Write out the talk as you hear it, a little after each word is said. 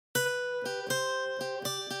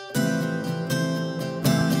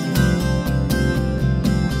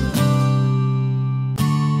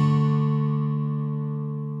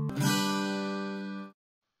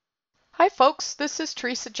folks, this is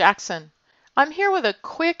Teresa Jackson. I'm here with a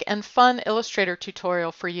quick and fun Illustrator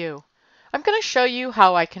tutorial for you. I'm going to show you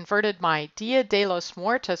how I converted my Dia de los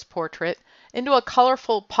Muertos portrait into a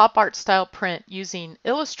colorful pop art style print using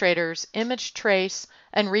Illustrator's image trace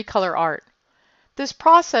and recolor art. This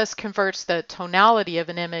process converts the tonality of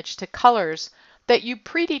an image to colors that you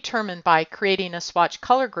predetermine by creating a swatch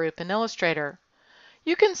color group in Illustrator.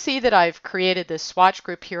 You can see that I've created this swatch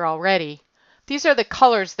group here already. These are the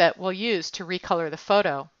colors that we'll use to recolor the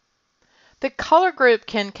photo. The color group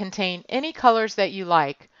can contain any colors that you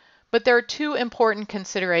like, but there are two important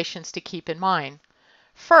considerations to keep in mind.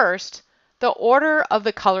 First, the order of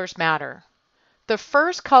the colors matter. The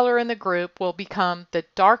first color in the group will become the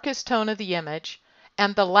darkest tone of the image,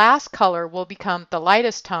 and the last color will become the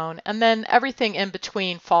lightest tone, and then everything in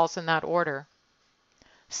between falls in that order.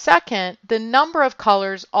 Second, the number of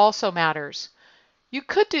colors also matters. You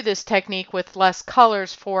could do this technique with less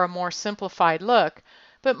colors for a more simplified look,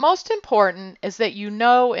 but most important is that you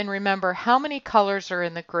know and remember how many colors are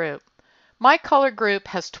in the group. My color group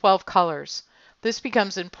has 12 colors. This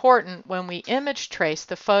becomes important when we image trace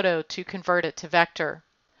the photo to convert it to vector.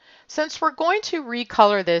 Since we're going to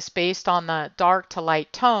recolor this based on the dark to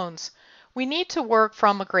light tones, we need to work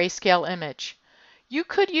from a grayscale image. You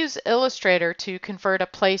could use Illustrator to convert a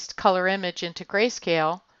placed color image into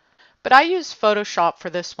grayscale, but I used Photoshop for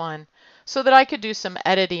this one so that I could do some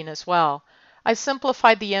editing as well. I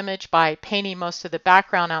simplified the image by painting most of the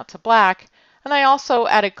background out to black, and I also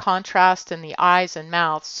added contrast in the eyes and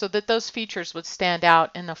mouth so that those features would stand out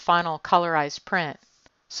in the final colorized print.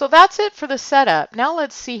 So that's it for the setup. Now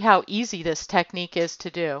let's see how easy this technique is to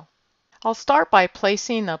do. I'll start by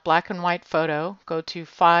placing the black and white photo. Go to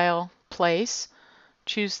File, Place,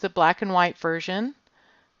 choose the black and white version,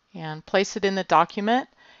 and place it in the document.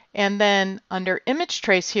 And then under Image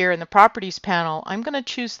Trace here in the Properties panel, I'm going to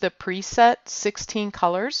choose the preset 16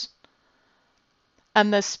 colors.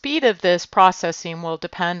 And the speed of this processing will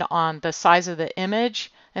depend on the size of the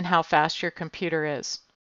image and how fast your computer is.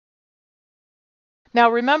 Now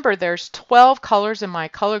remember, there's 12 colors in my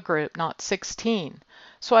color group, not 16.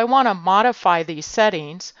 So I want to modify these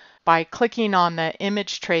settings by clicking on the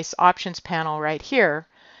Image Trace Options panel right here.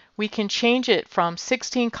 We can change it from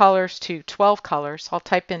 16 colors to 12 colors. I'll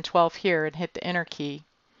type in 12 here and hit the Enter key.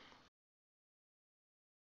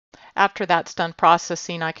 After that's done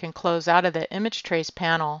processing, I can close out of the Image Trace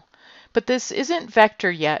panel. But this isn't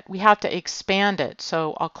vector yet. We have to expand it.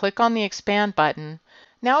 So I'll click on the Expand button.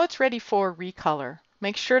 Now it's ready for recolor.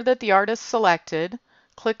 Make sure that the art is selected.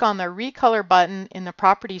 Click on the Recolor button in the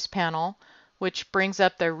Properties panel, which brings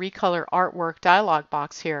up the Recolor Artwork dialog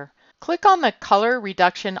box here. Click on the color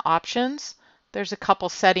reduction options. There's a couple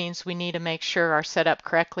settings we need to make sure are set up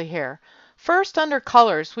correctly here. First, under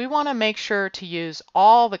colors, we want to make sure to use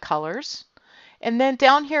all the colors. And then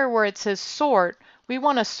down here where it says sort, we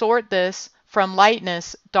want to sort this from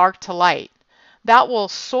lightness, dark to light. That will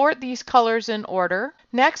sort these colors in order.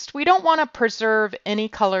 Next, we don't want to preserve any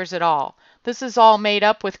colors at all. This is all made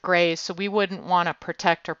up with grays, so we wouldn't want to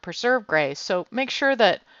protect or preserve grays. So make sure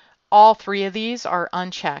that all three of these are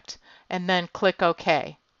unchecked, and then click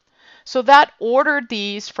OK. So that ordered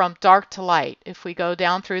these from dark to light. If we go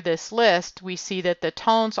down through this list, we see that the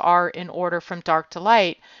tones are in order from dark to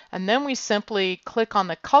light, and then we simply click on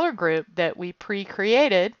the color group that we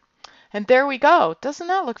pre-created, and there we go. Doesn't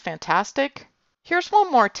that look fantastic? Here's one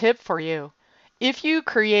more tip for you. If you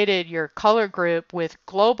created your color group with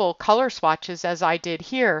global color swatches as I did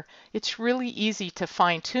here, it's really easy to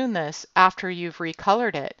fine-tune this after you've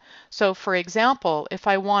recolored it. So for example, if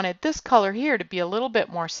I wanted this color here to be a little bit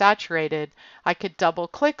more saturated, I could double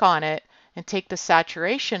click on it and take the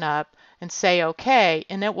saturation up and say OK,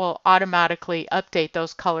 and it will automatically update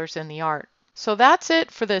those colors in the art. So that's it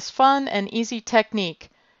for this fun and easy technique.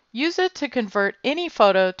 Use it to convert any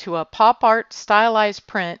photo to a pop art stylized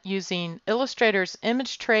print using Illustrator's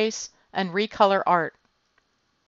image trace and recolor art.